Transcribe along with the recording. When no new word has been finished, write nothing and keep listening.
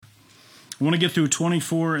I want to get through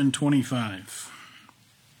 24 and 25,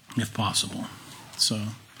 if possible. So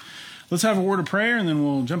let's have a word of prayer, and then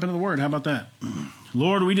we'll jump into the word. How about that?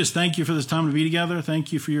 Lord, we just thank you for this time to be together.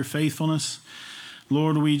 Thank you for your faithfulness.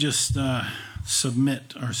 Lord, we just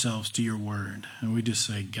submit ourselves to your word, and we just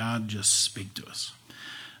say, God, just speak to us.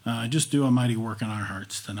 Just do a mighty work in our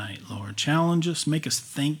hearts tonight, Lord. Challenge us, make us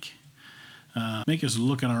think, make us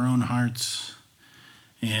look at our own hearts,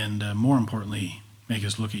 and more importantly, make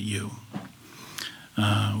us look at you.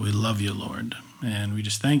 We love you, Lord, and we're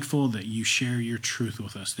just thankful that you share your truth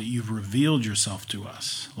with us, that you've revealed yourself to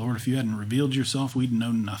us. Lord, if you hadn't revealed yourself, we'd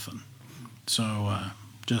know nothing. So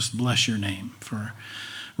just bless your name for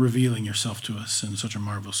revealing yourself to us in such a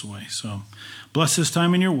marvelous way. So bless this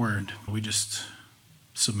time in your word. We just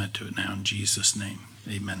submit to it now in Jesus' name.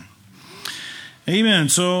 Amen. Amen.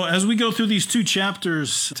 So as we go through these two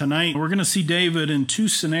chapters tonight, we're going to see David in two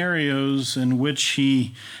scenarios in which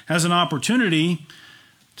he has an opportunity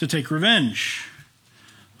to take revenge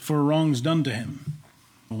for wrongs done to him.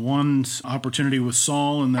 One opportunity with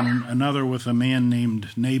Saul, and then another with a man named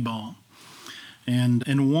Nabal. And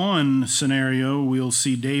in one scenario, we'll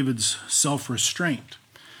see David's self-restraint.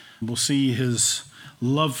 We'll see his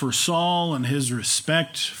love for Saul and his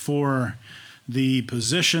respect for the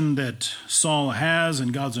position that Saul has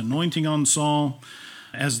and God's anointing on Saul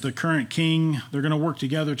as the current king. They're going to work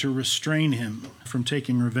together to restrain him from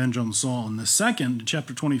taking revenge on Saul. In the second,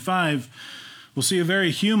 chapter 25, we'll see a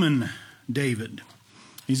very human David.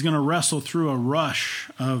 He's going to wrestle through a rush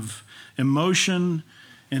of emotion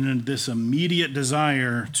and this immediate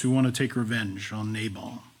desire to want to take revenge on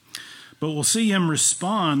Nabal. But we'll see him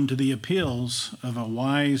respond to the appeals of a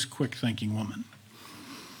wise, quick-thinking woman.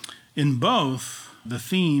 In both, the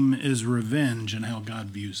theme is revenge and how God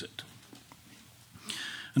views it.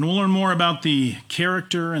 And we'll learn more about the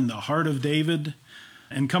character and the heart of David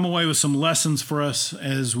and come away with some lessons for us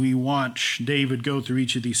as we watch David go through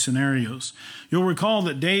each of these scenarios. You'll recall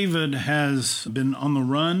that David has been on the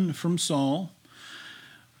run from Saul.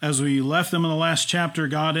 As we left them in the last chapter,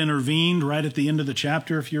 God intervened right at the end of the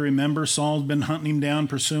chapter. If you remember, Saul had been hunting him down,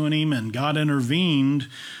 pursuing him, and God intervened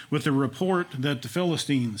with the report that the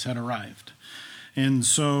Philistines had arrived. And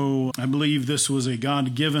so I believe this was a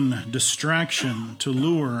God-given distraction to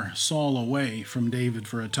lure Saul away from David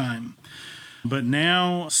for a time. But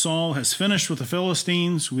now Saul has finished with the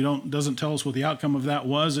Philistines. Doesn't tell us what the outcome of that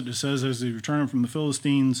was. It just says as he returned from the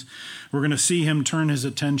Philistines, we're going to see him turn his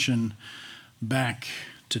attention back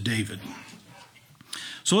to David.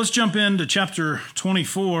 So let's jump into chapter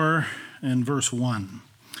 24 and verse 1.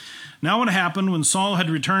 Now it happened when Saul had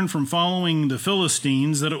returned from following the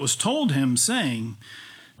Philistines that it was told him, saying,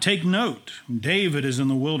 "Take note, David is in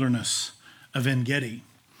the wilderness of En-Gedi."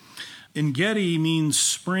 En-Gedi means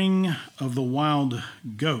spring of the wild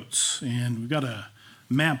goats. And we've got a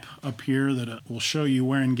map up here that will show you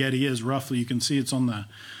where En-Gedi is. Roughly, you can see it's in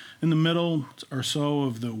the middle or so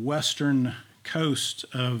of the western coast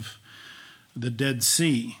of the Dead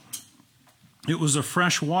Sea. It was a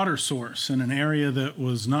fresh water source in an area that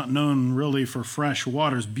was not known really for fresh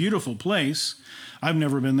waters. Beautiful place. I've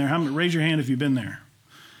never been there. Raise your hand if you've been there.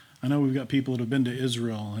 I know we've got people that have been to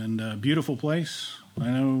Israel, and beautiful place.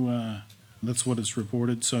 I know that's what it's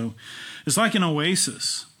reported. So it's like an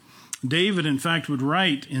oasis. David, in fact, would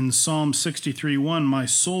write in Psalm 63:1, "My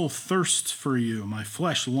soul thirsts for you, my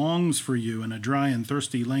flesh longs for you in a dry and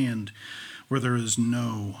thirsty land where there is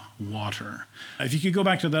no water." If you could go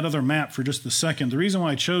back to that other map for just a second, the reason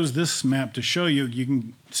why I chose this map to show you, you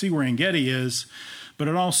can see where En-Gedi is, but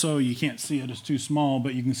it also, you can't see it, it's too small,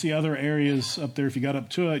 but you can see other areas up there. If you got up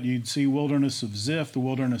to it, you'd see wilderness of Ziph, the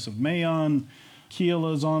wilderness of Maon,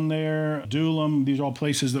 Keilah's on there, Adullam. These are all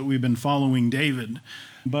places that we've been following David.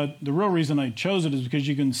 But the real reason I chose it is because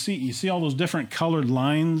you see all those different colored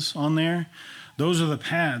lines on there? Those are the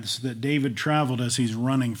paths that David traveled as he's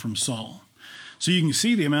running from Saul. So you can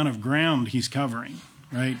see the amount of ground he's covering,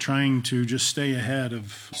 right? Trying to just stay ahead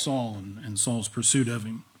of Saul and Saul's pursuit of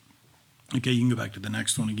him. Okay, you can go back to the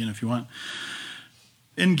next one again if you want.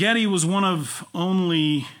 En-Gedi was one of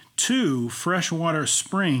only 2 freshwater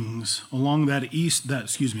springs along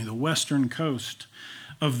the western coast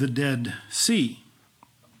of the Dead Sea.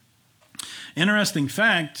 Interesting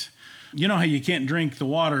fact, you know how you can't drink the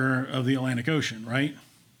water of the Atlantic Ocean, right?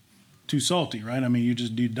 Too salty, right? I mean, you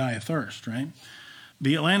die of thirst, right?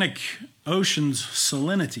 The Atlantic Ocean's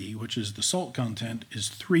salinity, which is the salt content, is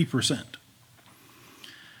 3%.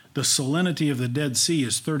 The salinity of the Dead Sea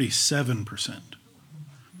is 37%.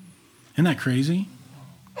 Isn't that crazy?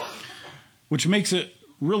 Which makes it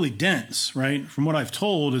really dense, right? From what I've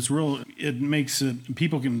told, it makes it,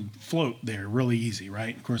 people can float there really easy,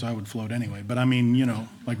 right? Of course, I would float anyway, but I mean,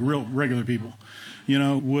 like real regular people,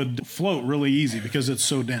 would float really easy because it's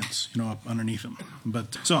so dense, up underneath them.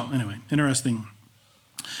 But so anyway, interesting.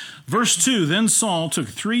 Verse 2, then Saul took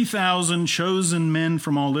 3,000 chosen men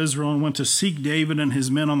from all Israel and went to seek David and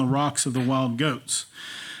his men on the rocks of the wild goats.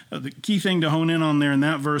 The key thing to hone in on there in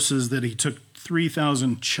that verse is that he took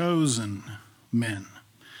 3,000 chosen men.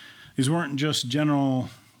 These weren't just general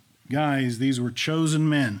guys, these were chosen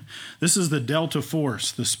men. This is the Delta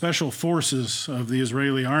Force, the special forces of the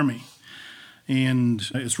Israeli army. And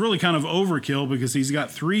it's really kind of overkill because he's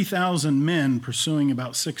got 3,000 men pursuing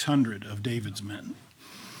about 600 of David's men.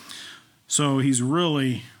 So he's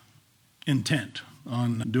really intent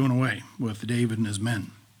on doing away with David and his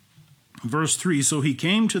men. Verse 3, so he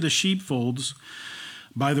came to the sheepfolds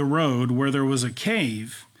by the road where there was a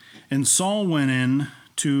cave, and Saul went in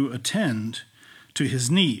to attend to his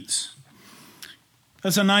needs.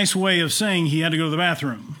 That's a nice way of saying he had to go to the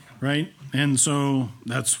bathroom, right? And so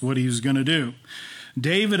that's what he was going to do.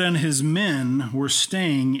 David and his men were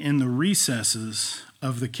staying in the recesses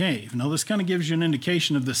of the cave. Now, this kind of gives you an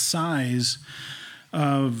indication of the size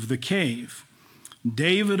of the cave.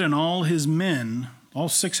 David and all his men, all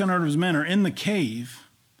 600 of his men, are in the cave.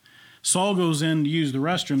 Saul goes in to use the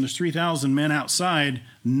restroom. There's 3,000 men outside.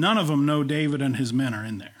 None of them know David and his men are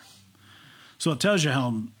in there. So it tells you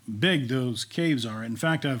how big those caves are. In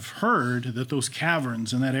fact, I've heard that those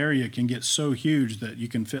caverns in that area can get so huge that you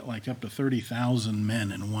can fit like up to 30,000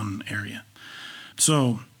 men in one area.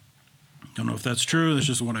 So, don't know if that's true. That's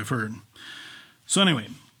just what I've heard. So anyway,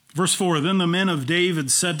 verse 4, then the men of David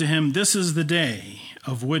said to him, this is the day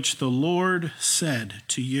of which the Lord said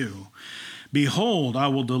to you, behold, I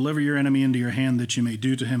will deliver your enemy into your hand that you may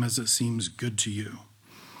do to him as it seems good to you.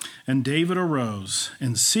 And David arose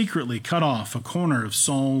and secretly cut off a corner of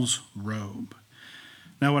Saul's robe.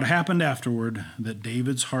 Now it happened afterward that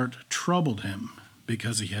David's heart troubled him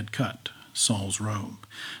because he had cut Saul's robe.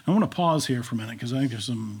 I want to pause here for a minute because I think there's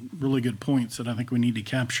some really good points that I think we need to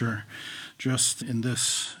capture just in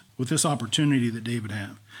this, with this opportunity that David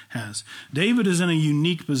has. David is in a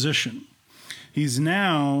unique position. He's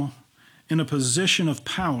now in a position of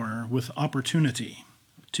power with opportunity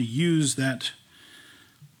to use that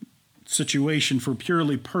situation for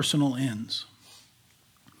purely personal ends,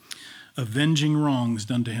 avenging wrongs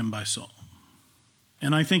done to him by Saul.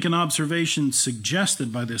 And I think an observation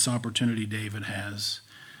suggested by this opportunity David has,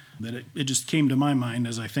 that it just came to my mind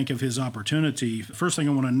as I think of his opportunity. The first thing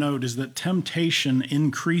I want to note is that temptation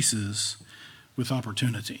increases with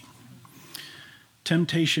opportunity.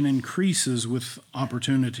 Temptation increases with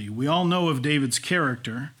opportunity. We all know of David's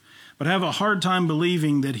character, but have a hard time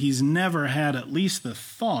believing that he's never had at least the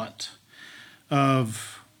thought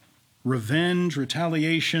of revenge,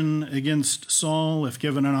 retaliation against Saul if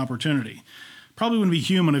given an opportunity. Probably wouldn't be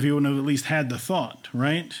human if he wouldn't have at least had the thought,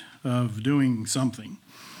 right, of doing something.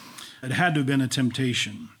 It had to have been a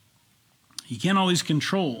temptation. You can't always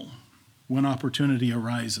control when opportunity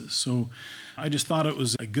arises. So I just thought it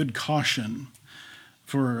was a good caution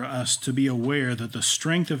for us to be aware that the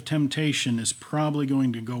strength of temptation is probably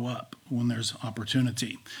going to go up when there's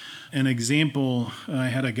opportunity. An example, I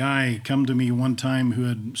had a guy come to me one time who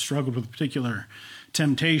had struggled with a particular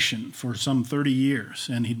temptation for some 30 years,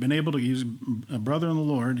 and he'd been able to, he was a brother in the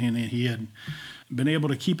Lord, and he had been able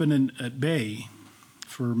to keep it at bay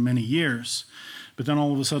for many years, but then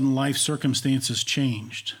all of a sudden life circumstances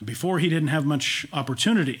changed. Before he didn't have much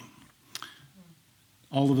opportunity.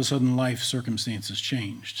 All of a sudden life circumstances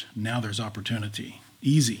changed. Now there's opportunity,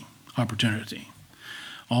 easy opportunity.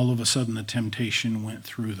 All of a sudden the temptation went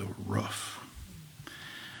through the roof.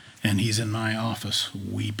 And he's in my office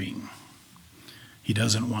weeping. He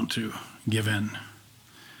doesn't want to give in.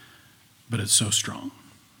 But it's so strong,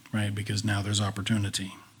 right? Because now there's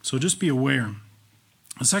opportunity. So just be aware.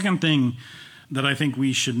 The second thing that I think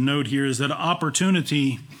we should note here is that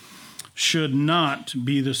opportunity should not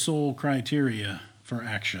be the sole criteria for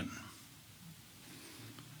action.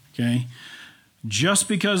 Okay? Just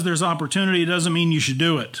because there's opportunity doesn't mean you should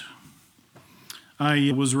do it.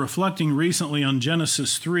 I was reflecting recently on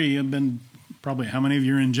Genesis 3. I've been probably, how many of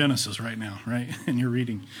you are in Genesis right now, right? And you're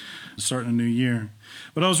reading, starting a new year.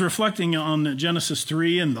 But I was reflecting on Genesis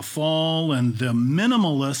 3 and the fall and the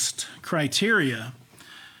minimalist criteria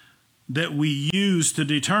that we use to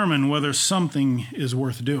determine whether something is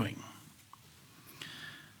worth doing.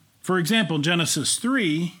 For example, Genesis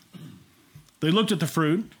 3, they looked at the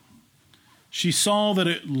fruit. She saw that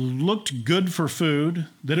it looked good for food,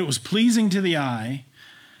 that it was pleasing to the eye,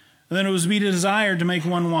 and that it was to be desired to make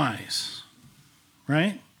one wise.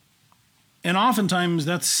 right? And oftentimes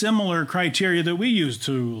that's similar criteria that we use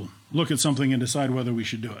to look at something and decide whether we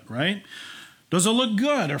should do it, right? Does it look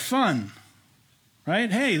good or fun?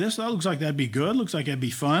 Right? Hey, that looks like that'd be good. Looks like that'd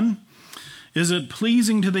be fun. Is it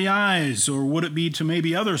pleasing to the eyes, or would it be to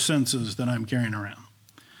maybe other senses that I'm carrying around?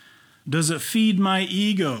 Does it feed my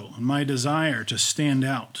ego and my desire to stand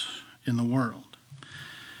out in the world?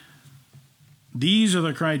 These are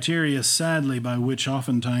the criteria, sadly, by which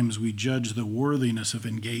oftentimes we judge the worthiness of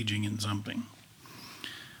engaging in something,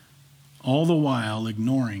 all the while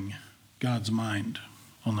ignoring God's mind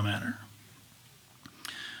on the matter.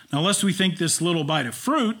 Now, lest we think this little bite of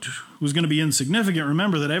fruit was going to be insignificant,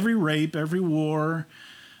 remember that every rape, every war,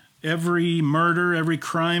 every murder, every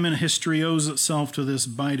crime in history owes itself to this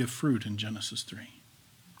bite of fruit in Genesis 3.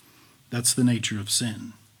 That's the nature of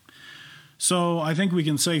sin. So I think we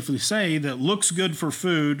can safely say that looks good for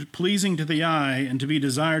food, pleasing to the eye, and to be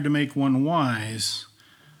desired to make one wise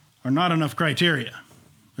are not enough criteria.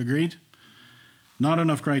 Agreed? Not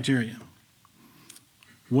enough criteria.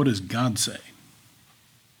 What does God say?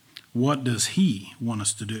 What does he want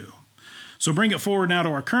us to do? So bring it forward now to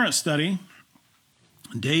our current study.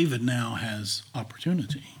 David now has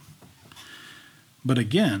opportunity. But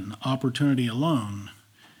again, opportunity alone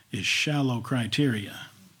is shallow criteria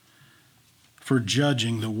for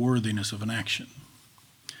judging the worthiness of an action.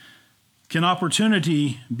 Can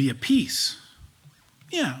opportunity be a piece?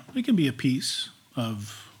 Yeah, it can be a piece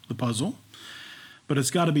of the puzzle, but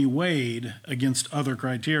it's got to be weighed against other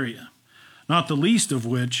criteria, not the least of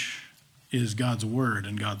which is God's word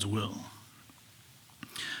and God's will.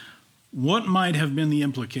 What might have been the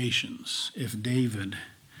implications if David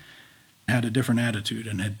had a different attitude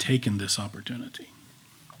and had taken this opportunity?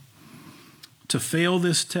 To fail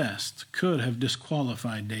this test could have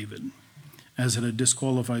disqualified David, as it had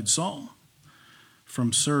disqualified Saul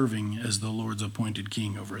from serving as the Lord's appointed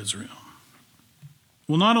king over Israel.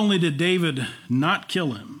 Well, not only did David not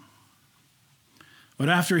kill him, but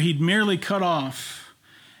after he'd merely cut off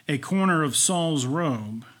a corner of Saul's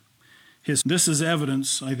robe, this is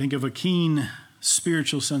evidence, I think, of a keen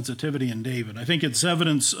spiritual sensitivity in David. I think it's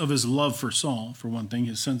evidence of his love for Saul, for one thing,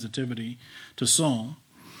 his sensitivity to Saul.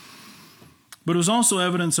 But it was also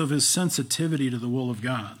evidence of his sensitivity to the will of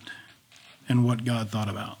God and what God thought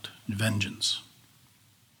about vengeance.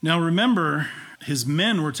 Now remember, his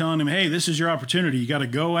men were telling him, hey, this is your opportunity. You got to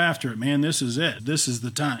go after it, man. This is it. This is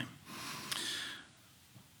the time.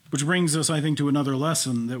 Which brings us, I think, to another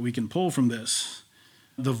lesson that we can pull from this.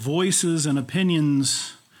 The voices and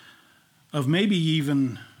opinions of maybe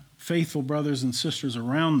even faithful brothers and sisters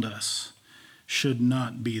around us should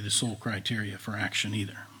not be the sole criteria for action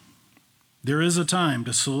either. There is a time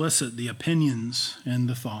to solicit the opinions and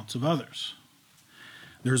the thoughts of others.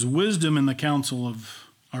 There's wisdom in the counsel of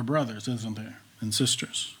our brothers, isn't there, and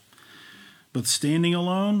sisters? But standing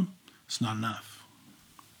alone, it's not enough.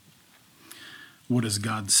 What does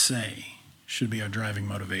God say should be our driving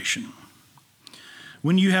motivation.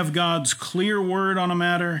 When you have God's clear word on a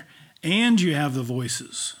matter and you have the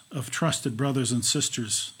voices of trusted brothers and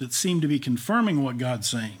sisters that seem to be confirming what God's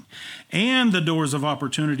saying, and the doors of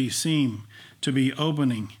opportunity seem to be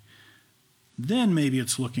opening, then maybe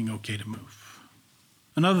it's looking okay to move.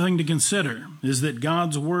 Another thing to consider is that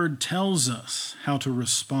God's word tells us how to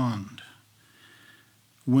respond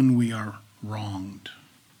when we are wronged.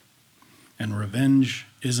 And revenge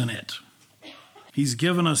isn't it. He's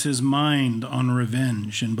given us his mind on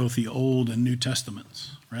revenge in both the Old and New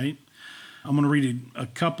Testaments, right? I'm going to read a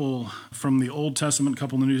couple from the Old Testament, a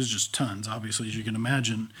couple in the New, just tons, obviously, as you can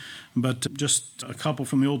imagine, but just a couple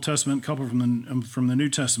from the Old Testament, a couple from the New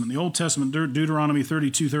Testament. The Old Testament, Deuteronomy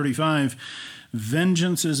 32:35,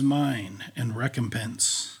 vengeance is mine and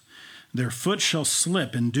recompense. Their foot shall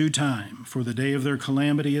slip in due time, for the day of their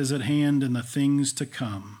calamity is at hand, and the things to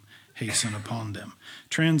come hasten upon them.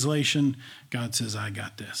 Translation, God says, I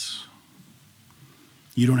got this.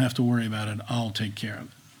 You don't have to worry about it. I'll take care of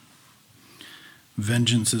it.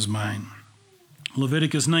 Vengeance is mine.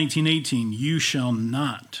 Leviticus 19:18, you shall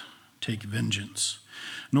not take vengeance,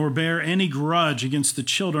 nor bear any grudge against the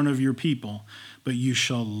children of your people, but you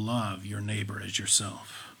shall love your neighbor as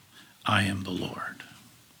yourself. I am the Lord.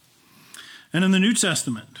 And in the New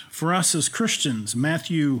Testament, for us as Christians,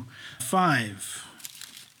 Matthew 5,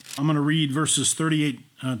 I'm going to read verses 38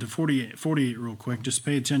 to 48 real quick. Just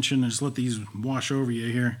pay attention and just let these wash over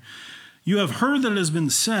you here. You have heard that it has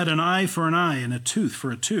been said, an eye for an eye and a tooth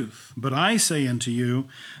for a tooth. But I say unto you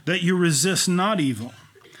that you resist not evil.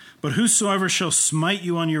 But whosoever shall smite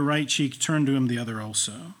you on your right cheek, turn to him the other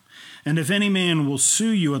also. And if any man will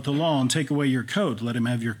sue you at the law and take away your coat, let him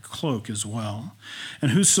have your cloak as well.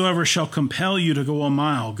 And whosoever shall compel you to go a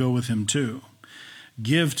mile, go with him too.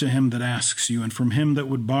 Give to him that asks you, and from him that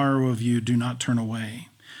would borrow of you, do not turn away.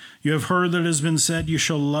 You have heard that it has been said, you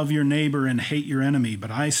shall love your neighbor and hate your enemy. But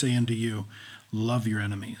I say unto you, love your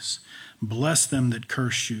enemies. Bless them that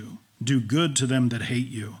curse you. Do good to them that hate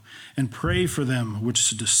you. And pray for them which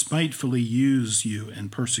despitefully use you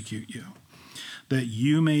and persecute you, that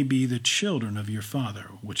you may be the children of your Father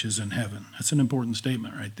which is in heaven. That's an important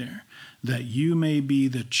statement right there. That you may be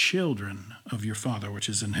the children of your Father which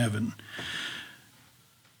is in heaven.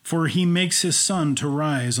 For he makes his sun to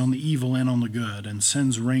rise on the evil and on the good, and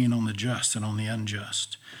sends rain on the just and on the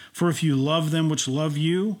unjust. For if you love them which love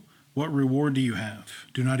you, what reward do you have?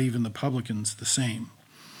 Do not even the publicans the same?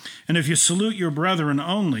 And if you salute your brethren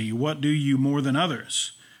only, what do you more than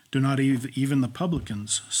others? Do not even the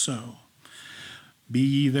publicans so? Be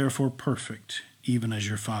ye therefore perfect, even as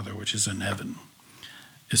your Father which is in heaven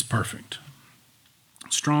is perfect.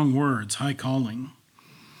 Strong words, high calling.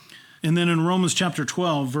 And then in Romans chapter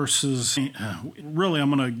 12, verses, really I'm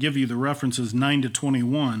going to give you the references 9 to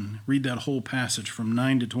 21. Read that whole passage from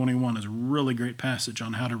 9 to 21. Is a really great passage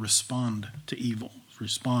on how to respond to evil,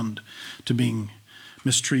 respond to being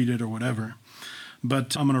mistreated or whatever.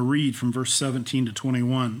 But I'm going to read from verse 17 to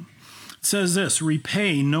 21. It says this,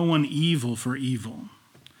 repay no one evil for evil.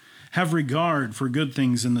 Have regard for good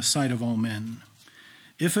things in the sight of all men.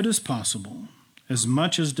 If it is possible, as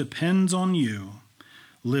much as depends on you,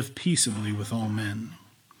 live peaceably with all men.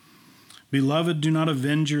 Beloved, do not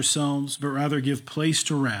avenge yourselves, but rather give place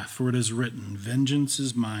to wrath, for it is written, vengeance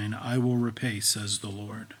is mine, I will repay, says the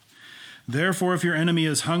Lord. Therefore, if your enemy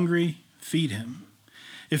is hungry, feed him.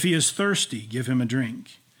 If he is thirsty, give him a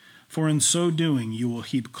drink. For in so doing you will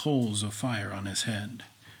heap coals of fire on his head.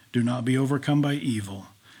 Do not be overcome by evil,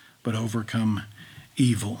 but overcome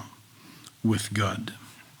evil with good.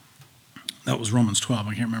 That was Romans 12.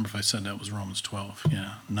 I can't remember if I said that was Romans 12.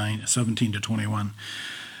 Yeah, 17 to 21.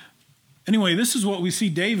 Anyway, this is what we see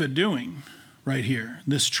David doing right here.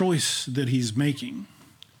 This choice that he's making,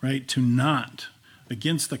 right? To not,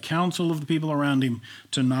 against the counsel of the people around him,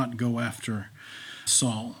 to not go after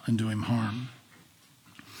Saul and do him harm.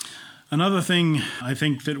 Another thing I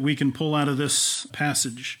think that we can pull out of this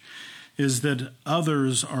passage is that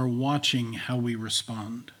others are watching how we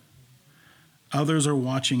respond. Others are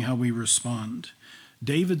watching how we respond.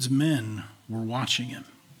 David's men were watching him.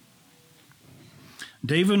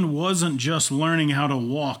 David wasn't just learning how to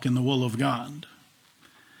walk in the will of God.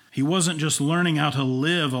 He wasn't just learning how to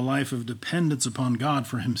live a life of dependence upon God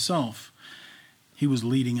for himself. He was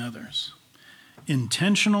leading others.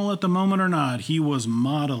 Intentional at the moment or not, he was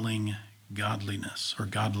modeling godliness or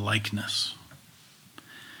godlikeness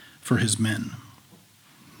for his men.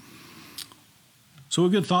 So a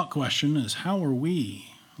good thought question is, how are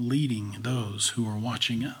we leading those who are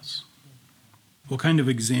watching us? What kind of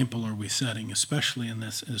example are we setting, especially in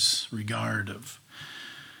this regard of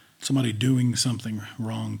somebody doing something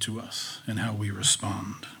wrong to us and how we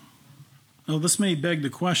respond? Now, this may beg the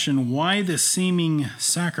question, why the seeming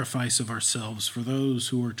sacrifice of ourselves for those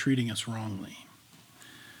who are treating us wrongly?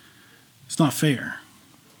 It's not fair.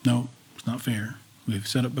 No, it's not fair. We've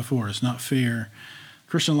said it before. It's not fair.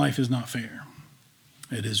 Christian life is not fair.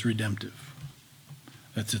 It is redemptive.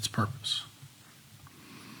 That's its purpose.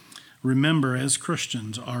 Remember, as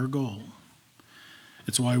Christians, our goal,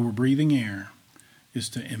 it's why we're breathing air, is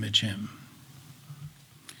to image him.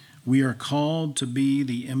 We are called to be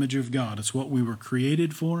the image of God. It's what we were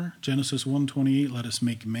created for. Genesis 1:28, let us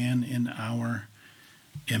make man in our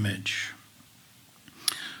image.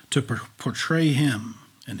 To portray him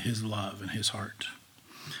and his love and his heart.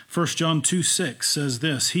 1 John 2:6 says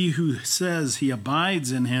this, he who says he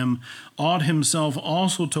abides in him ought himself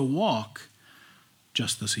also to walk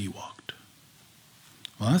just as he walked.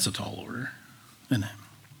 Well, that's a tall order, isn't it?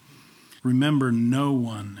 Remember, no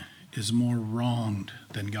one is more wronged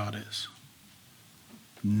than God is.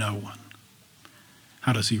 No one.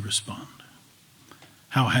 How does he respond?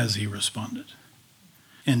 How has he responded?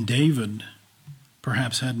 And David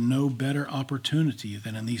perhaps had no better opportunity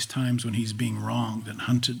than in these times when he's being wronged and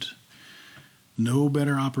hunted. No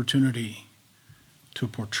better opportunity to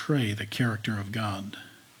portray the character of God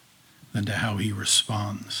than to how he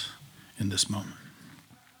responds in this moment.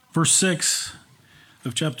 Verse 6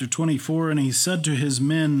 of chapter 24, and he said to his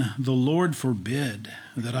men, the Lord forbid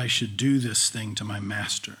that I should do this thing to my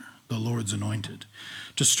master, the Lord's anointed,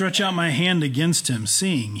 to stretch out my hand against him,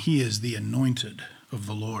 seeing he is the anointed of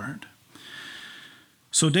the Lord.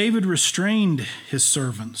 So David restrained his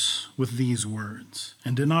servants with these words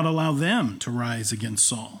and did not allow them to rise against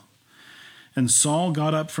Saul. And Saul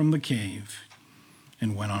got up from the cave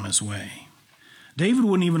and went on his way. David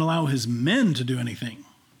wouldn't even allow his men to do anything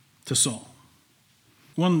to Saul.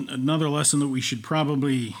 Another lesson that we should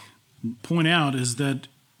probably point out is that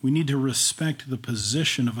we need to respect the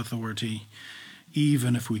position of authority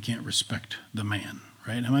even if we can't respect the man,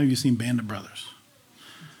 right? How many of you seen Band of Brothers,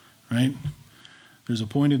 right? There's a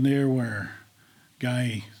point in there where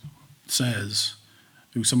guy says,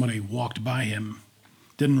 somebody walked by him,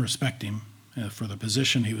 didn't respect him for the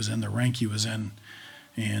position he was in, the rank he was in,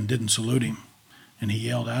 and didn't salute him. And he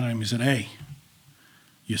yelled out at him, he said, "Hey,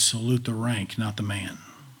 you salute the rank, not the man,"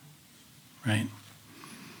 right?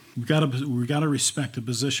 We've got to respect the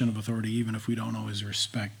position of authority even if we don't always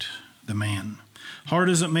respect the man. Hard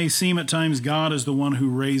as it may seem at times, God is the one who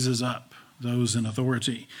raises up those in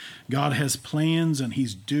authority. God has plans, and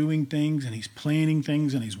he's doing things, and he's planning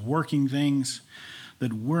things, and he's working things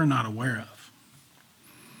that we're not aware of.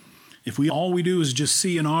 If all we do is just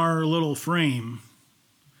see in our little frame,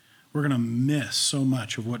 we're going to miss so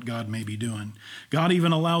much of what God may be doing. God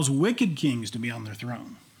even allows wicked kings to be on their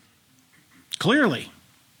throne. Clearly.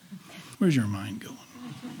 Where's your mind going?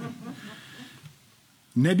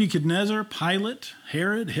 Nebuchadnezzar, Pilate,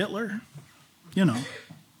 Herod, Hitler,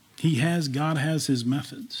 God has his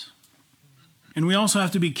methods. And we also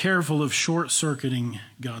have to be careful of short-circuiting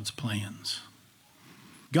God's plans.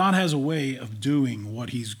 God has a way of doing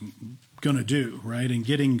what he's going to do, right, and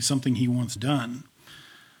getting something he wants done.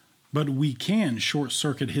 But we can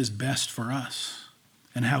short-circuit his best for us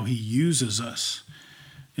and how he uses us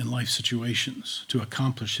in life situations to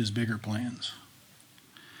accomplish his bigger plans.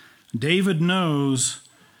 David knows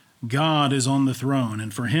God is on the throne,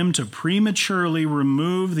 and for him to prematurely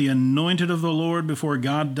remove the anointed of the Lord before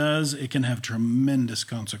God does, it can have tremendous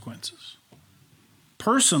consequences.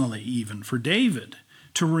 Personally, even for David,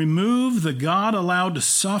 to remove the God-allowed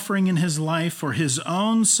suffering in his life for his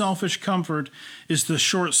own selfish comfort is to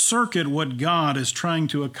short-circuit what God is trying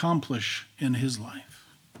to accomplish in his life.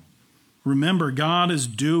 Remember, God is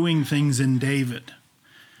doing things in David.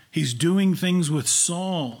 He's doing things with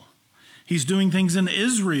Saul. He's doing things in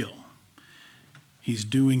Israel. He's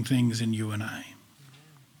doing things in you and I.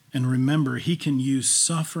 And remember, he can use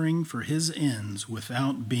suffering for his ends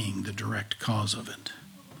without being the direct cause of it.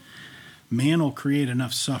 Man will create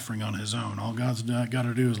enough suffering on his own. All God's got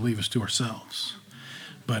to do is leave us to ourselves.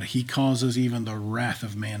 But he causes even the wrath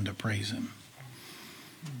of man to praise him.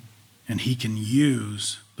 And he can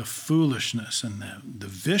use the foolishness and the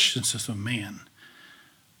viciousness of man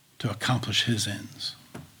to accomplish his ends,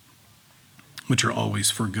 which are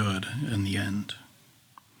always for good in the end.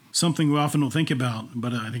 Something we often don't think about,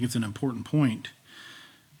 but I think it's an important point.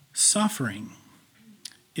 Suffering,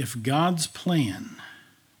 if God's plan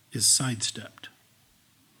is sidestepped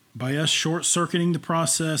by us short-circuiting the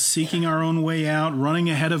process, seeking our own way out, running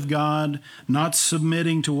ahead of God, not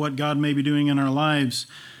submitting to what God may be doing in our lives,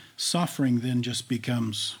 suffering then just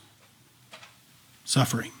becomes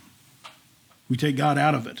suffering. We take God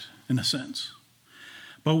out of it, in a sense.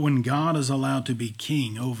 But when God is allowed to be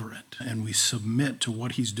king over it, and we submit to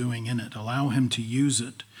what he's doing in it, allow him to use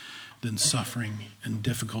it, then suffering and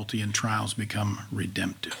difficulty and trials become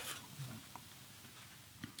redemptive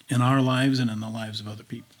in our lives and in the lives of other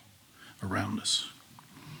people around us.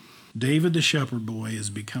 David the shepherd boy is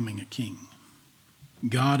becoming a king.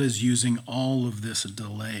 God is using all of this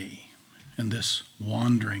delay and this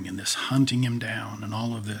wandering and this hunting him down and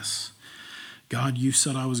all of this. God, you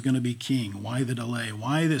said I was going to be king. Why the delay?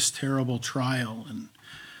 Why this terrible trial and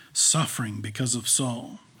suffering because of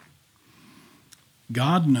Saul?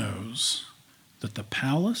 God knows that the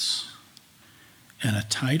palace and a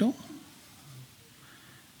title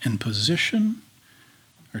and position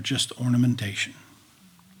are just ornamentation.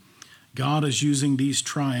 God is using these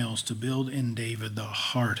trials to build in David the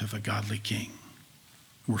heart of a godly king.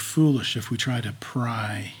 We're foolish if we try to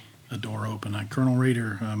pry a door open. Colonel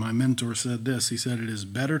Rader, my mentor, said this. He said, "It is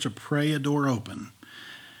better to pray a door open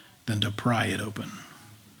than to pry it open.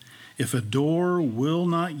 If a door will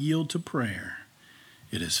not yield to prayer,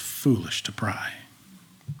 it is foolish to pry."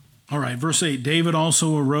 All right, verse 8, David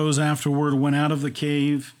also arose afterward, went out of the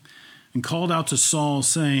cave, and called out to Saul,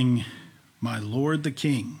 saying, "My lord the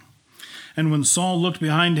king." And when Saul looked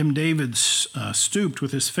behind him, David stooped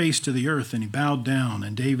with his face to the earth, and he bowed down.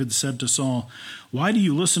 And David said to Saul, "Why do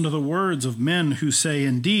you listen to the words of men who say,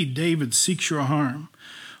 'Indeed, David seeks your harm'?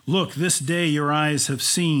 Look, this day your eyes have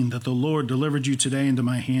seen that the Lord delivered you today into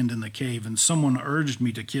my hand in the cave, and someone urged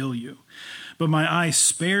me to kill you. But my eyes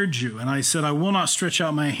spared you, and I said, I will not stretch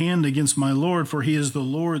out my hand against my Lord, for he is the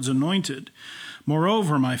Lord's anointed.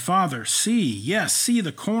 Moreover, my father, see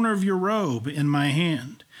the corner of your robe in my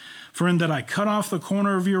hand. For in that I cut off the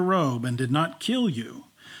corner of your robe and did not kill you,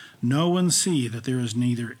 know and see that there is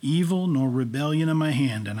neither evil nor rebellion in my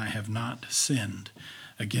hand, and I have not sinned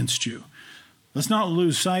against you. Let's not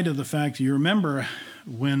lose sight of the fact that you remember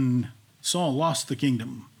when Saul lost the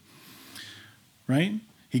kingdom, right?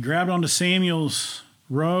 He grabbed onto Samuel's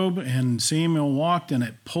robe, and Samuel walked, and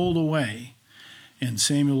it pulled away. And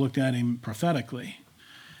Samuel looked at him prophetically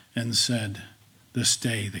and said, this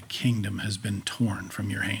day the kingdom has been torn from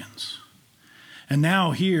your hands. And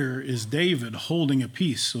now here is David holding a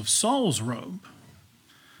piece of Saul's robe,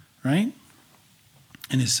 right?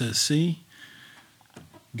 And it says, see,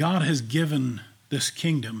 God has given this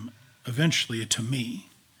kingdom eventually to me.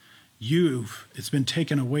 It's been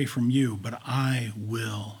taken away from you, but I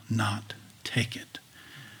will not take it.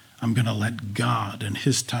 I'm going to let God and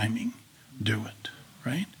his timing do it,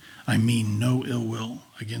 right? I mean no ill will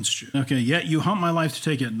against you. Okay, yet you hunt my life to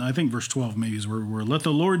take it. And I think verse 12 maybe is where we're. Let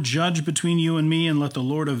the Lord judge between you and me, and let the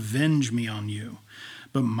Lord avenge me on you.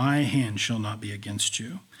 But my hand shall not be against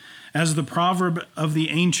you. As the proverb of the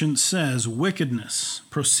ancients says, wickedness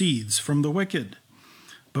proceeds from the wicked,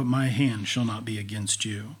 but my hand shall not be against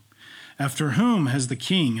you. After whom has the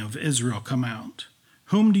king of Israel come out?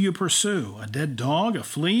 Whom do you pursue? A dead dog, a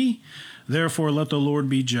flea? Therefore let the Lord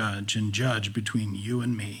be judge, and judge between you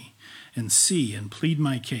and me, and see and plead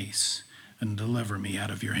my case, and deliver me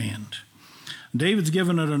out of your hand. David's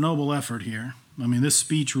given it a noble effort here. I mean, this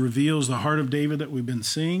speech reveals the heart of David that we've been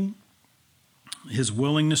seeing, his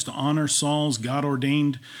willingness to honor Saul's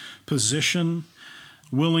God-ordained position,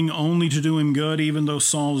 willing only to do him good, even though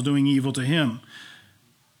Saul's doing evil to him.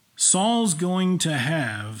 Saul's going to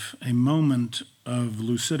have a moment of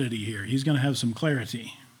lucidity here. He's going to have some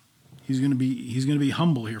clarity. He's going to be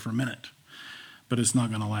humble here for a minute, but it's not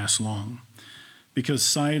going to last long, because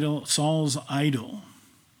Saul's idol,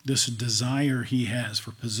 this desire he has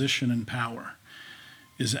for position and power,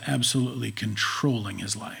 is absolutely controlling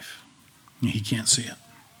his life. He can't see it.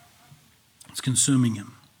 It's consuming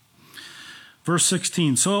him. Verse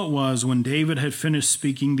 16, so it was when David had finished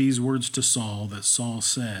speaking these words to Saul that Saul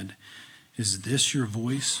said, is this your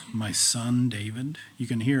voice, my son David? You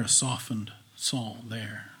can hear a softened Saul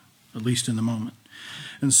there, at least in the moment.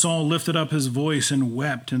 And Saul lifted up his voice and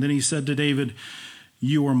wept. And then he said to David,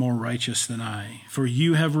 you are more righteous than I, for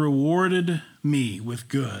you have rewarded me with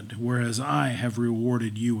good, whereas I have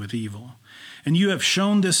rewarded you with evil. And you have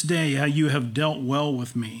shown this day how you have dealt well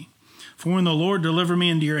with me. For when the Lord delivered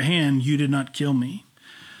me into your hand, you did not kill me.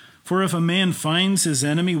 For if a man finds his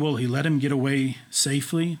enemy, will he let him get away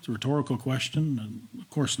safely? It's a rhetorical question. Of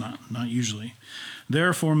course not usually.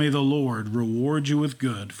 Therefore may the Lord reward you with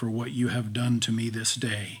good for what you have done to me this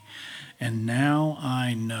day. And now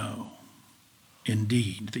I know,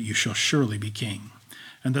 indeed, that you shall surely be king,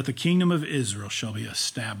 and that the kingdom of Israel shall be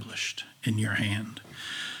established in your hand.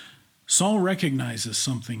 Saul recognizes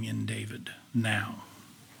something in David now.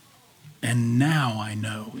 And now I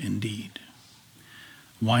know, indeed.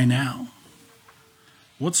 Why now?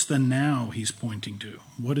 What's the now he's pointing to?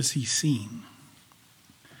 What is he seeing?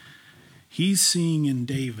 He's seeing in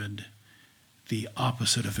David the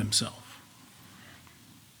opposite of himself.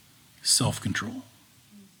 Self-control.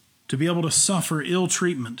 To be able to suffer ill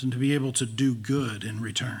treatment and to be able to do good in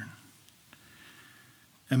return.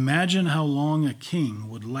 Imagine how long a king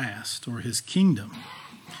would last, or his kingdom,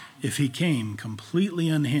 if he came completely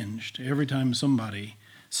unhinged every time somebody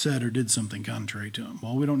said or did something contrary to him.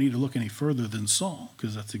 Well, we don't need to look any further than Saul,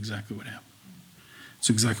 because that's exactly what happened. It's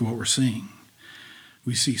exactly what we're seeing.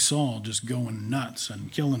 We see Saul just going nuts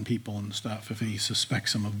and killing people and stuff if he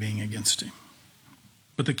suspects them of being against him.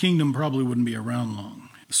 But the kingdom probably wouldn't be around long.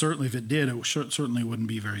 Certainly if it did, it certainly wouldn't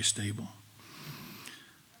be very stable.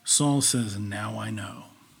 Saul says, now I know.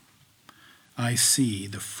 I see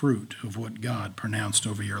the fruit of what God pronounced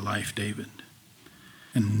over your life, David.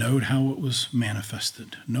 And note how it was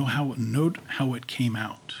manifested. Note how it came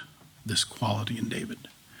out, this quality in David.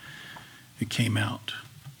 It came out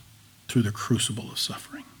through the crucible of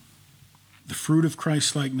suffering. The fruit of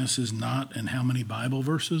Christ-likeness is not in how many Bible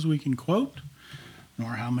verses we can quote,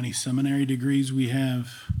 nor how many seminary degrees we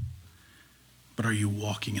have, but are you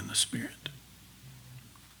walking in the Spirit?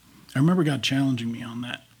 I remember God challenging me on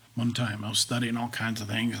that. One time I was studying all kinds of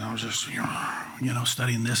things, and I was just,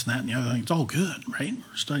 studying this and that and the other thing. It's all good, right?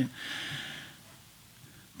 We're studying.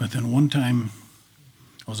 But then one time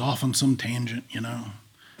I was off on some tangent, and I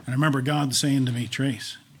remember God saying to me,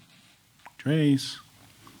 Trace,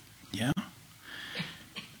 yeah?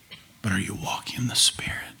 But are you walking in the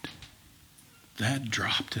Spirit? That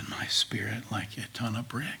dropped in my spirit like a ton of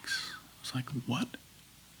bricks. I was like, what?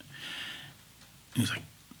 He's like,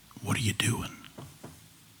 what are you doing?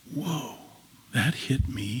 whoa, that hit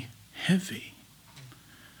me heavy.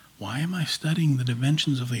 Why am I studying the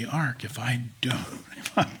dimensions of the ark if I'm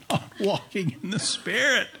not walking in the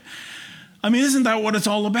Spirit? I mean, isn't that what it's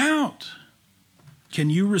all about? Can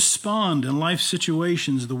you respond in life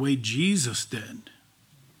situations the way Jesus did?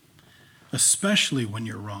 Especially when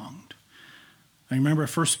you're wronged. I remember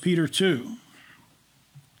 1 Peter 2,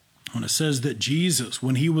 when it says that Jesus,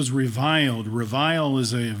 when he was reviled, revile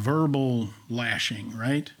is a verbal lashing,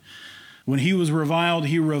 right? When he was reviled,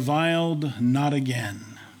 he reviled not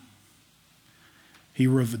again. He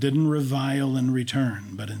didn't revile in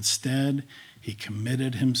return, but instead he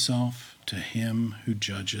committed himself to him who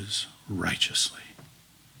judges righteously.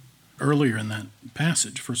 Earlier in that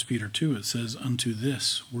passage, 1 Peter 2, it says, unto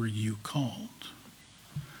this were you called.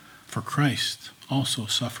 For Christ also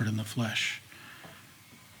suffered in the flesh,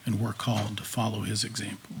 and were called to follow his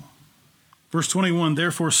example. Verse 21,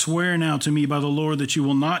 therefore swear now to me by the Lord that you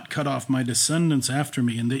will not cut off my descendants after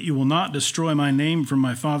me, and that you will not destroy my name from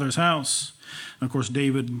my father's house. And of course,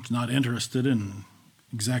 David is not interested in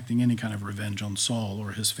exacting any kind of revenge on Saul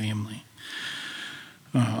or his family.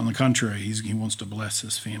 On the contrary, he wants to bless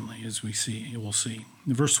his family, as we'll see.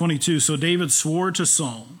 In verse 22, so David swore to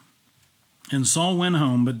Saul, and Saul went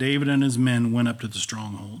home, but David and his men went up to the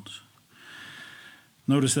strongholds.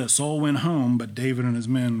 Notice that Saul went home, but David and his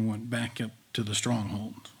men went back up to the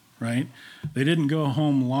stronghold, right? They didn't go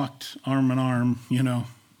home locked arm in arm,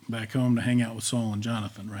 back home to hang out with Saul and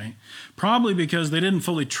Jonathan, right? Probably because they didn't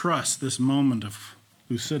fully trust this moment of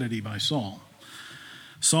lucidity by Saul.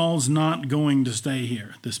 Saul's not going to stay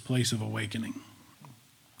here, this place of awakening.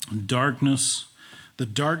 Darkness, the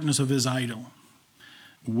darkness of his idol,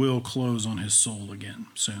 will close on his soul again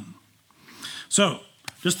soon. So,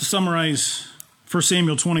 just to summarize 1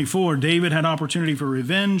 Samuel 24, David had opportunity for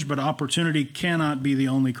revenge, but opportunity cannot be the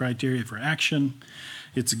only criteria for action.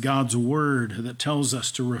 It's God's word that tells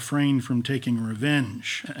us to refrain from taking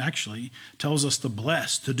revenge. Actually, tells us to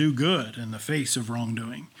bless, to do good in the face of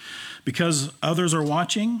wrongdoing. Because others are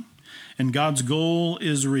watching, and God's goal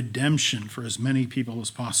is redemption for as many people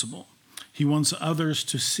as possible. He wants others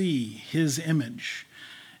to see his image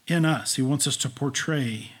in us. He wants us to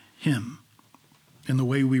portray him in the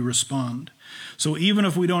way we respond. So even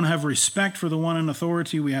if we don't have respect for the one in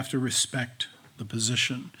authority, we have to respect the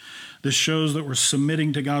position. This shows that we're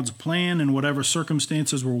submitting to God's plan in whatever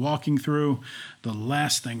circumstances we're walking through. The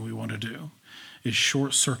last thing we want to do is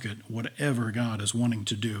short circuit whatever God is wanting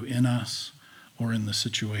to do in us or in the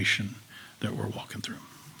situation that we're walking through.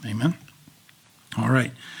 Amen? All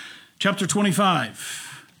right. Chapter 25.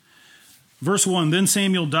 Verse 1, then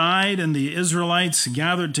Samuel died, and the Israelites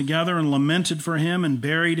gathered together and lamented for him and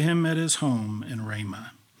buried him at his home in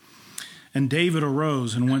Ramah. And David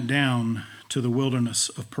arose and went down to the wilderness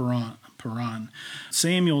of Paran.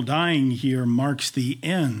 Samuel dying here marks the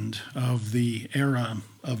end of the era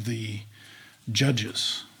of the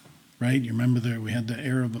judges, right? You remember we had the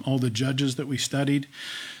era of all the judges that we studied.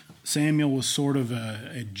 Samuel was sort of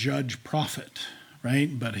a judge prophet,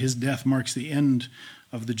 right? But his death marks the end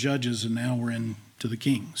of the judges, and now we're into the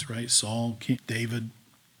kings, right? Saul, David,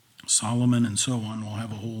 Solomon, and so on. We'll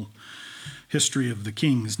have a whole history of the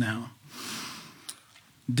kings now.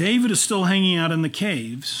 David is still hanging out in the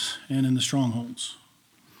caves and in the strongholds.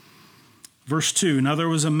 Verse 2, now there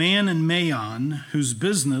was a man in Maon whose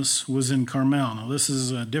business was in Carmel. Now this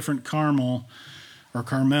is a different Carmel, or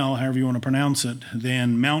Carmel, however you want to pronounce it,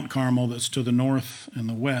 than Mount Carmel that's to the north and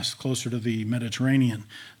the west, closer to the Mediterranean.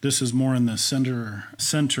 This is more in the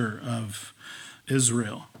center of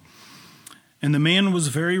Israel. And the man was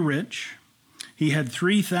very rich. He had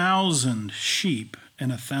 3,000 sheep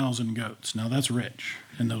and 1,000 goats. Now that's rich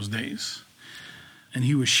in those days. And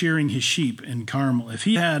he was shearing his sheep in Carmel. If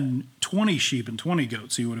he had 20 sheep and 20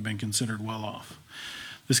 goats, he would have been considered well off.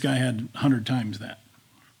 This guy had 100 times that.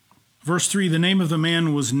 Verse 3, the name of the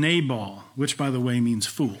man was Nabal, which, by the way, means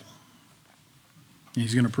fool.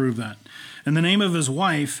 He's going to prove that. And the name of his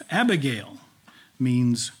wife, Abigail,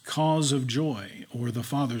 means cause of joy, or the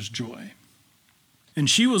father's joy. And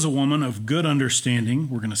she was a woman of good understanding,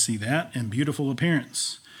 we're going to see that, and beautiful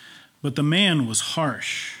appearance. But the man was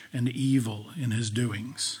harsh and evil in his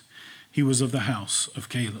doings. He was of the house of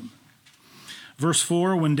Caleb. Verse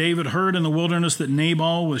 4, when David heard in the wilderness that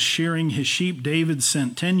Nabal was shearing his sheep, David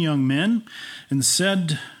sent 10 young men, and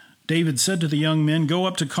David said to the young men, go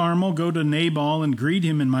up to Carmel, go to Nabal, and greet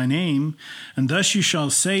him in my name, and thus you shall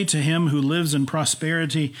say to him who lives in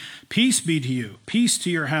prosperity, peace be to you, peace to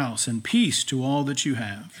your house, and peace to all that you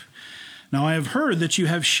have. Now I have heard that you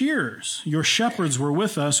have shearers. Your shepherds were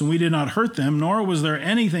with us, and we did not hurt them, nor was there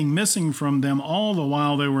anything missing from them all the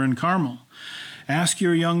while they were in Carmel. Ask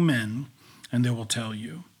your young men, and they will tell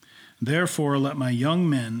you. Therefore, let my young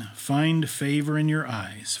men find favor in your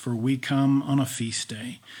eyes, for we come on a feast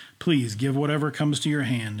day. Please give whatever comes to your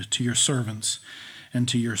hand to your servants and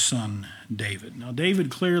to your son David." Now, David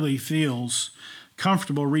clearly feels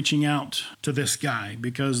comfortable reaching out to this guy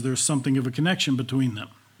because there's something of a connection between them.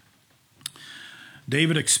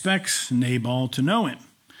 David expects Nabal to know him.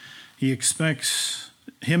 He expects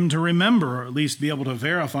him to remember, or at least be able to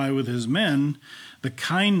verify with his men, the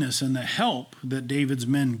kindness and the help that David's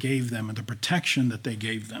men gave them and the protection that they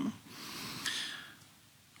gave them.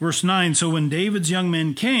 Verse 9, "So when David's young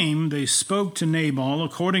men came, they spoke to Nabal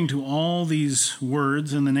according to all these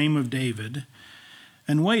words in the name of David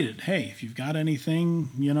and waited." Hey, if you've got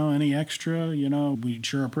anything, any extra, we'd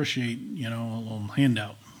sure appreciate, a little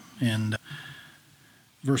handout. And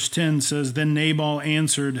verse 10 says, "Then Nabal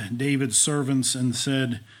answered David's servants and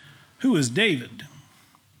said, 'Who is David?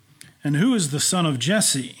 And who is the son of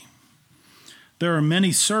Jesse? There are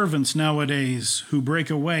many servants nowadays who break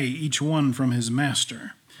away, each one from his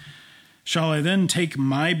master. Shall I then take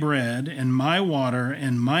my bread and my water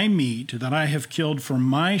and my meat that I have killed for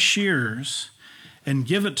my shearers and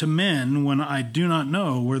give it to men when I do not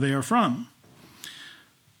know where they are from?'"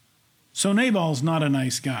 So Nabal's not a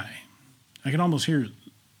nice guy. I can almost hear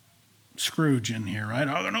Scrooge in here, right?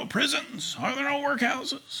 Are there no prisons? Are there no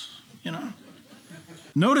workhouses?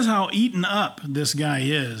 Notice how eaten up this guy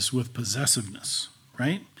is with possessiveness,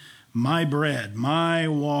 right? My bread, my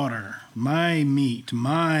water, my meat,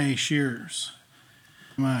 my shears.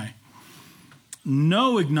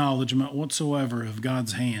 No acknowledgement whatsoever of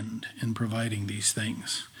God's hand in providing these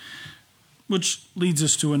things. Which leads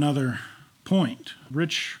us to another point.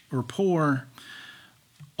 Rich or poor,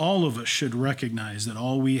 all of us should recognize that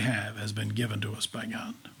all we have has been given to us by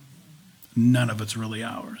God. None of it's really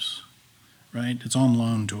ours, right? It's on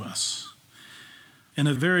loan to us. In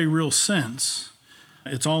a very real sense,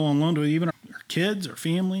 it's all on loan to even our kids, our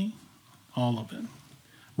family, all of it.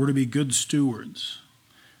 We're to be good stewards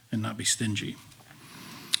and not be stingy.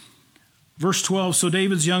 Verse 12, "So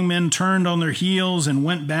David's young men turned on their heels and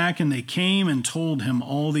went back, and they came and told him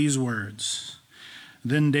all these words.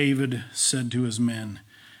 Then David said to his men,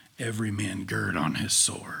 'Every man gird on his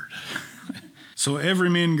sword.'" So every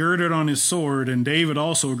man girded on his sword, and David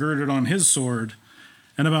also girded on his sword.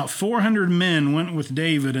 And about 400 men went with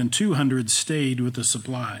David, and 200 stayed with the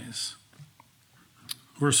supplies.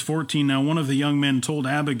 Verse 14, "Now one of the young men told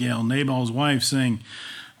Abigail, Nabal's wife, saying,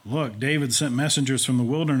 'Look, David sent messengers from the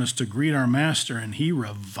wilderness to greet our master, and he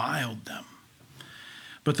reviled them.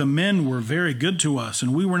 But the men were very good to us,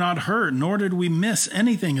 and we were not hurt, nor did we miss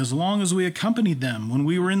anything as long as we accompanied them when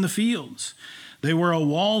we were in the fields. They were a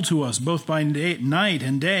wall to us, both by night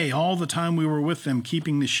and day, all the time we were with them,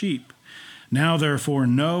 keeping the sheep. Now, therefore,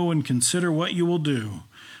 know and consider what you will do,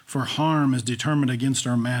 for harm is determined against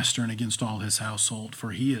our master and against all his household,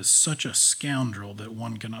 for he is such a scoundrel that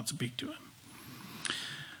one cannot speak to him.'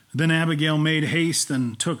 Then Abigail made haste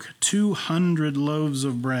and took 200 loaves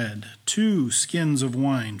of bread, 2 skins of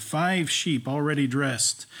wine, 5 sheep already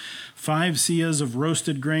dressed, 5 seahs of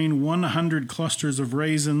roasted grain, 100 clusters of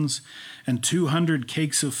raisins, and 200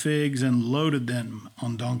 cakes of figs, and loaded them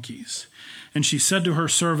on donkeys. And she said to her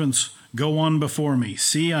servants, 'Go on before me.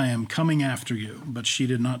 See, I am coming after you.' But she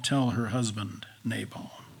did not tell her husband,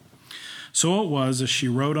 Nabal. So it was, as she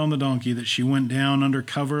rode on the donkey, that she went down under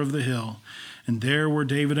cover of the hill. And there were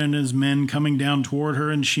David and his men coming down toward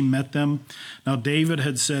her, and she met them. Now David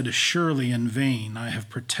had said, 'Surely in vain I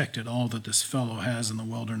have protected all that this fellow has in the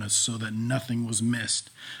wilderness, so that nothing was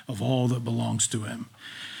missed of all that belongs to him.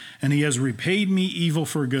 And he has repaid me evil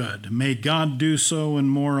for good. May God do so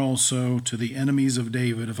and more also to the enemies of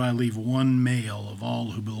David, if I leave one male of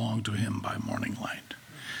all who belong to him by morning light.'"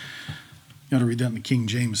 You got to read that in the King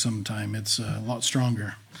James sometime. It's a lot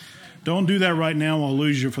stronger. Don't do that right now. I'll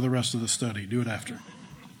lose you for the rest of the study. Do it after.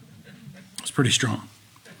 It's pretty strong.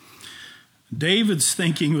 David's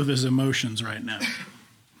thinking with his emotions right now.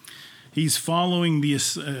 He's following the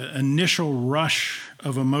initial rush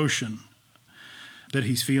of emotion that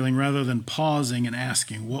he's feeling, rather than pausing and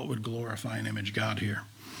asking what would glorify and image God here.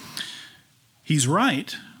 He's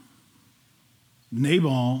right.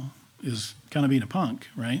 Nabal is kind of being a punk,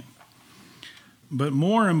 right? But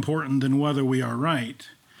more important than whether we are right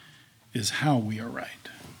is how we are right.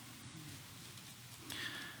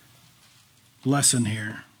 Lesson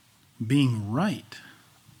here: being right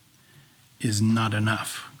is not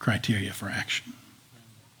enough criteria for action.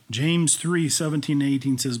 James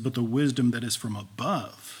 3:17-18 says, "But the wisdom that is from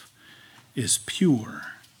above is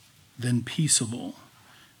pure, then peaceable,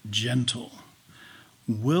 gentle,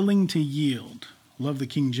 willing to yield, Love the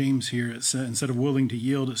King James here. It says, instead of willing to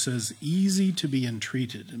yield, it says easy to be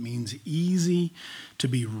entreated. It means easy to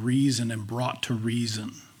be reasoned and brought to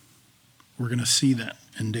reason. We're going to see that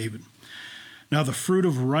in David. Now the fruit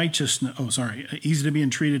of righteousness, easy to be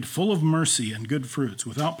entreated, full of mercy and good fruits,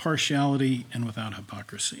 without partiality and without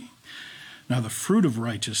hypocrisy. Now the fruit of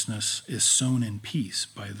righteousness is sown in peace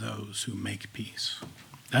by those who make peace.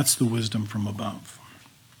 That's the wisdom from above.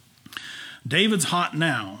 David's hot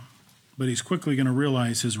now, but he's quickly going to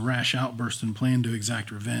realize his rash outburst and plan to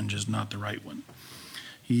exact revenge is not the right one.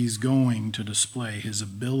 He's going to display his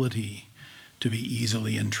ability to be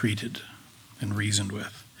easily entreated and reasoned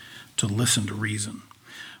with, to listen to reason.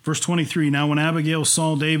 Verse 23, now when Abigail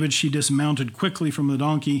saw David, she dismounted quickly from the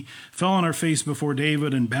donkey, fell on her face before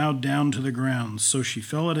David, and bowed down to the ground. So she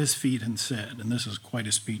fell at his feet and said, and this is quite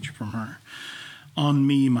a speech from her, on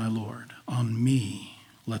me, my Lord, on me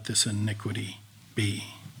let this iniquity be.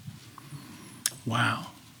 Wow.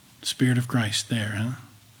 Spirit of Christ there, huh?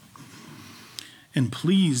 And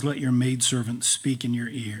please let your maidservant speak in your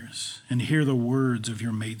ears, and hear the words of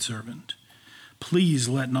your maidservant. Please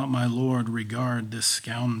let not my Lord regard this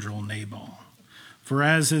scoundrel Nabal. For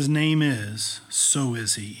as his name is, so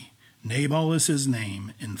is he. Nabal is his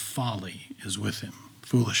name, and folly is with him,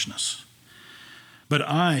 foolishness. But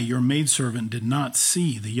I, your maidservant, did not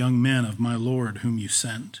see the young men of my Lord whom you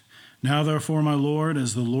sent. Now therefore, my Lord,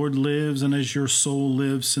 as the Lord lives, and as your soul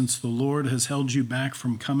lives, since the Lord has held you back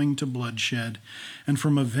from coming to bloodshed, and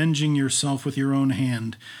from avenging yourself with your own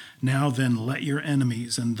hand, now then let your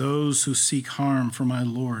enemies and those who seek harm for my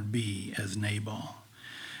Lord be as Nabal.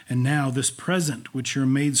 And now this present which your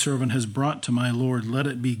maidservant has brought to my Lord, let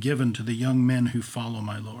it be given to the young men who follow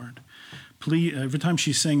my Lord. Please, every time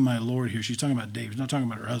she's saying my Lord here, she's talking about David. She's not talking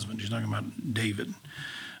about her husband. She's talking about David.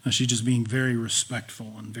 She's just being very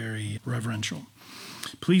respectful and very reverential.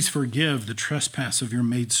 Please forgive the trespass of your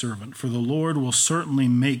maidservant, for the Lord will certainly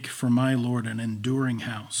make for my Lord an enduring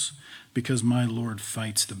house, because my Lord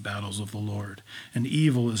fights the battles of the Lord, and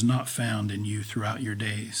evil is not found in you throughout your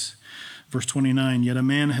days. Verse 29, yet a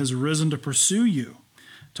man has risen to pursue you,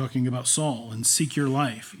 talking about Saul, and seek your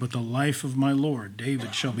life, but the life of my Lord,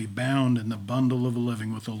 David, shall be bound in the bundle of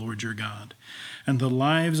living with the Lord your God, and the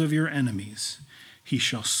lives of your enemies he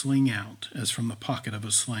shall sling out as from the pocket of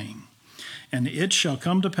a sling. And it shall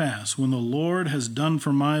come to pass, when the Lord has done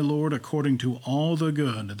for my Lord according to all the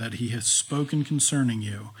good that he has spoken concerning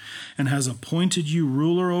you, and has appointed you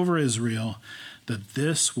ruler over Israel, that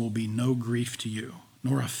this will be no grief to you,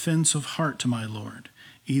 nor offense of heart to my Lord,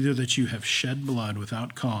 either that you have shed blood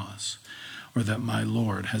without cause, or that my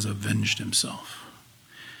Lord has avenged himself.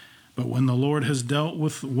 But when the Lord has dealt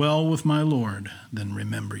well with my Lord, then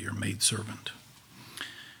remember your maidservant.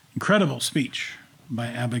 Incredible speech by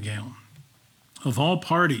Abigail. Of all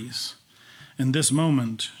parties, in this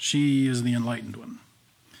moment, she is the enlightened one.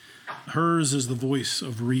 Hers is the voice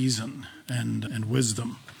of reason and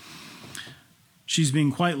wisdom. She's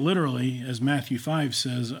being quite literally, as Matthew 5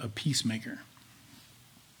 says, a peacemaker.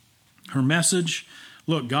 Her message,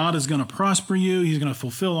 look, God is going to prosper you. He's going to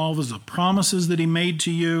fulfill all of his promises that he made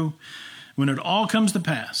to you. When it all comes to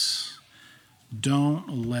pass,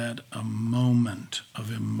 don't let a moment of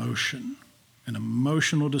emotion, an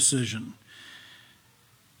emotional decision,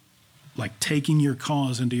 like taking your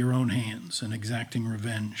cause into your own hands and exacting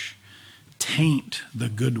revenge, taint the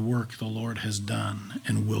good work the Lord has done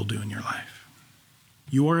and will do in your life.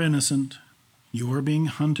 You are innocent. You are being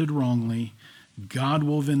hunted wrongly. God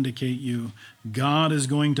will vindicate you. God is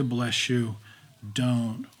going to bless you.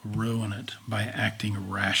 Don't ruin it by acting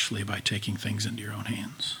rashly, by taking things into your own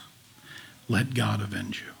hands. Let God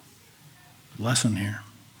avenge you. Lesson here.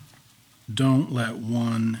 Don't let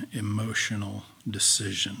one emotional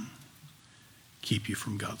decision keep you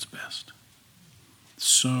from God's best.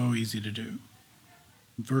 So easy to do.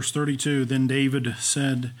 Verse 32, then David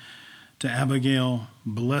said to Abigail,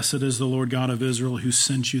 blessed is the Lord God of Israel who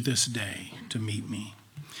sent you this day to meet me.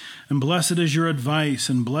 And blessed is your advice,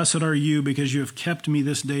 and blessed are you, because you have kept me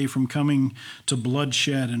this day from coming to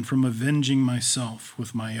bloodshed and from avenging myself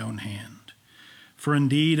with my own hand. For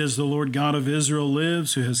indeed, as the Lord God of Israel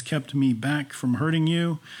lives, who has kept me back from hurting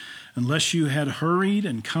you, unless you had hurried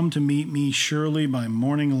and come to meet me, surely by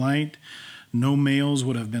morning light, no males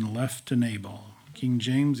would have been left to Nabal. King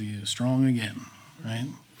James, he is strong again, right?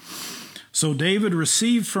 So David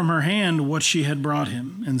received from her hand what she had brought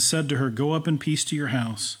him, and said to her, go up in peace to your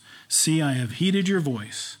house. See, I have heeded your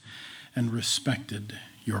voice and respected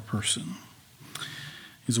your person.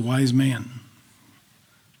 He's a wise man.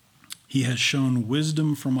 He has shown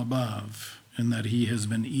wisdom from above, in that he has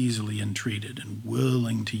been easily entreated and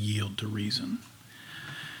willing to yield to reason.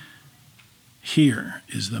 Here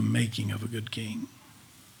is the making of a good king.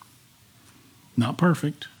 Not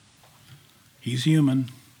perfect. He's human.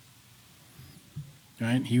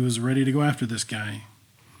 Right? He was ready to go after this guy,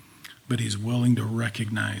 but he's willing to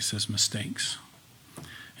recognize his mistakes.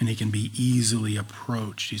 And he can be easily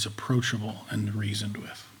approached. He's approachable and reasoned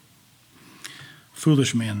with.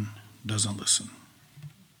 Foolish man doesn't listen.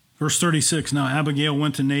 Verse 36, now Abigail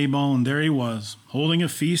went to Nabal, and there he was, holding a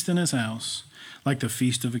feast in his house, like the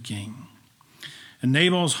feast of a king. And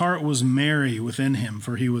Nabal's heart was merry within him,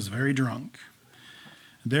 for he was very drunk.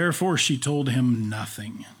 Therefore she told him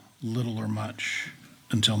nothing, little or much,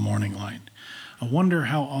 until morning light. I wonder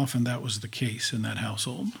how often that was the case in that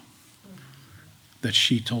household, that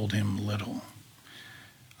she told him little.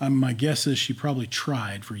 My guess is she probably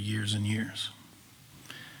tried for years and years.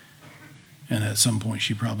 And at some point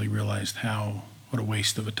she probably realized what a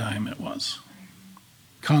waste of a time it was.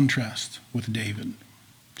 Contrast with David.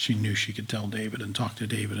 She knew she could tell David and talk to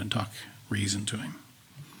David and talk reason to him.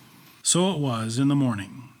 So it was in the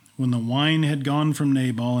morning, when the wine had gone from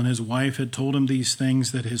Nabal and his wife had told him these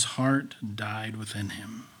things, that his heart died within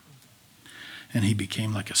him, and he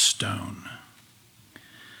became like a stone.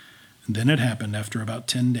 And then it happened after about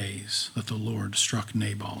 10 days that the Lord struck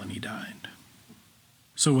Nabal and he died.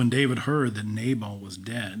 So when David heard that Nabal was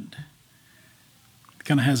dead, he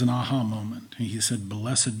kind of has an aha moment. He said,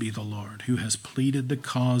 blessed be the Lord, who has pleaded the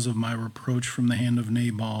cause of my reproach from the hand of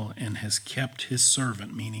Nabal and has kept his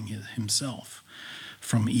servant, meaning himself,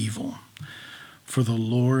 from evil. For the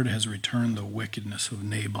Lord has returned the wickedness of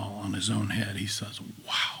Nabal on his own head. He says,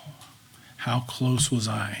 wow, how close was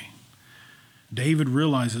I? David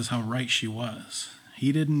realizes how right she was.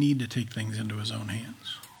 He didn't need to take things into his own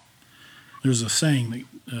hands. There's a saying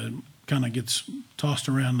that kind of gets tossed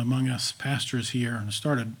around among us pastors here, and it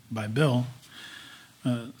started by Bill.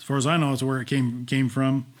 As far as I know, it's where it came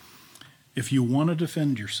from. If you want to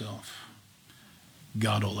defend yourself,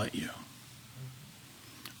 God will let you.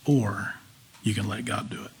 Or you can let God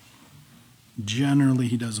do it. Generally,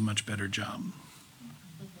 he does a much better job.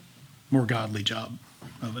 More godly job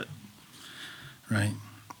of it. Right?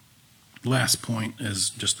 Last point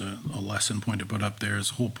is just a lesson point to put up there. Is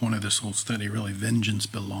the whole point of this whole study really, vengeance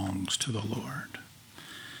belongs to the Lord.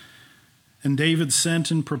 And David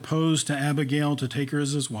sent and proposed to Abigail to take her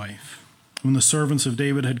as his wife. When the servants of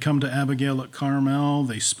David had come to Abigail at Carmel,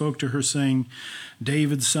 they spoke to her, saying,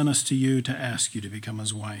 David sent us to you to ask you to become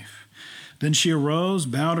his wife. Then she arose,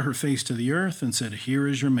 bowed her face to the earth, and said, Here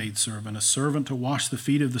is your maidservant, a servant to wash the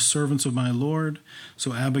feet of the servants of my Lord.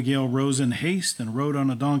 So Abigail rose in haste and rode on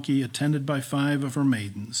a donkey, attended by 5 of her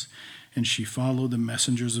maidens. And she followed the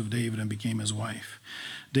messengers of David and became his wife.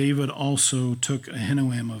 David also took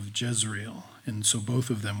Ahinoam of Jezreel, and so both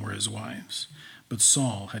of them were his wives. But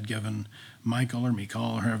Saul had given Michal,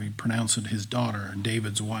 or however you pronounce it, his daughter,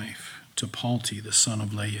 David's wife, to Palti, the son of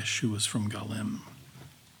Laish, who was from Galim.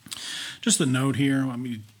 Just a note here,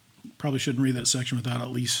 you probably shouldn't read that section without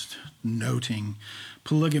at least noting,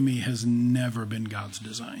 polygamy has never been God's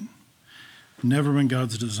design. Never been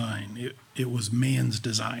God's design. It was man's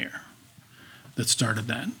desire that started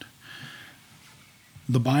that.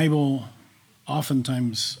 The Bible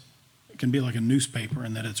oftentimes can be like a newspaper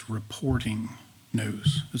in that it's reporting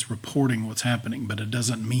news. It's reporting what's happening, but it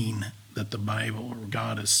doesn't mean that the Bible or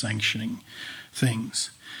God is sanctioning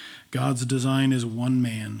things. God's design is one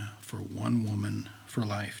man for one woman for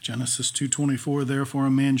life. Genesis 2:24, therefore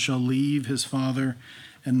a man shall leave his father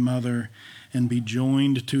and mother and be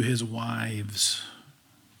joined to his wives.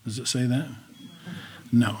 Does it say that?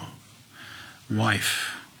 No.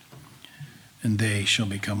 Wife. And they shall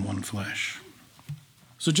become one flesh.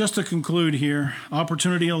 So just to conclude here,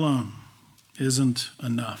 opportunity alone isn't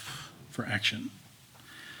enough for action.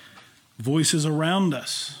 Voices around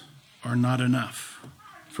us are not enough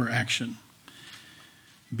for action.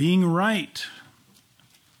 Being right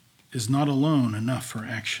is not alone enough for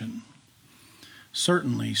action.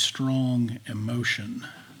 Certainly, strong emotion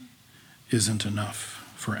isn't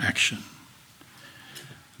enough for action.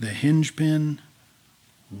 The hinge pin,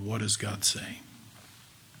 what does God say?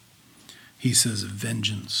 He says,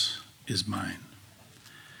 vengeance is mine.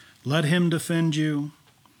 Let him defend you.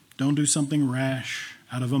 Don't do something rash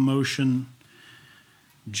out of emotion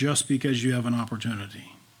just because you have an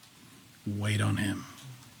opportunity. Wait on him.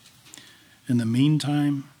 In the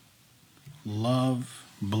meantime, love,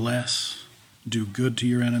 bless, do good to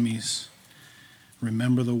your enemies.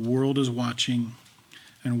 Remember, the world is watching,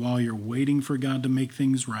 and while you're waiting for God to make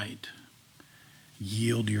things right,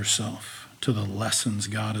 yield yourself to the lessons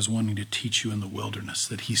God is wanting to teach you in the wilderness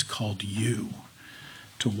that he's called you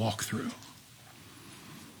to walk through.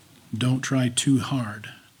 Don't try too hard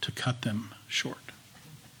to cut them short.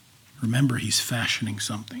 Remember, he's fashioning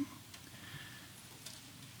something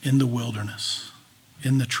in the wilderness,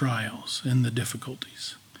 in the trials, in the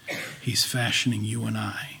difficulties. He's fashioning you and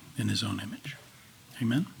I in his own image.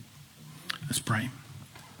 Amen? Let's pray.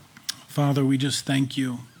 Father, we just thank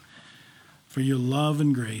you for your love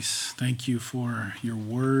and grace. Thank you for your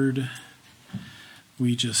word.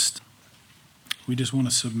 We just want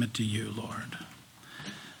to submit to you, Lord.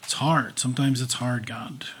 It's hard. Sometimes it's hard,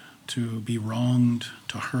 God, to be wronged,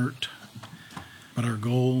 to hurt. But our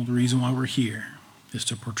goal, the reason why we're here, is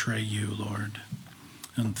to portray you, Lord.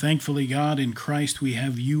 And thankfully, God, in Christ, we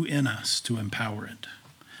have you in us to empower it.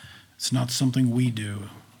 It's not something we do.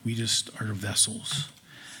 We just are vessels.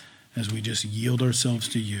 As we just yield ourselves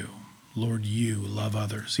to you, Lord, you love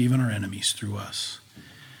others, even our enemies, through us.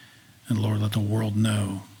 And Lord, let the world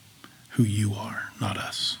know who you are, not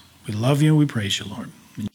us. We love you and we praise you, Lord.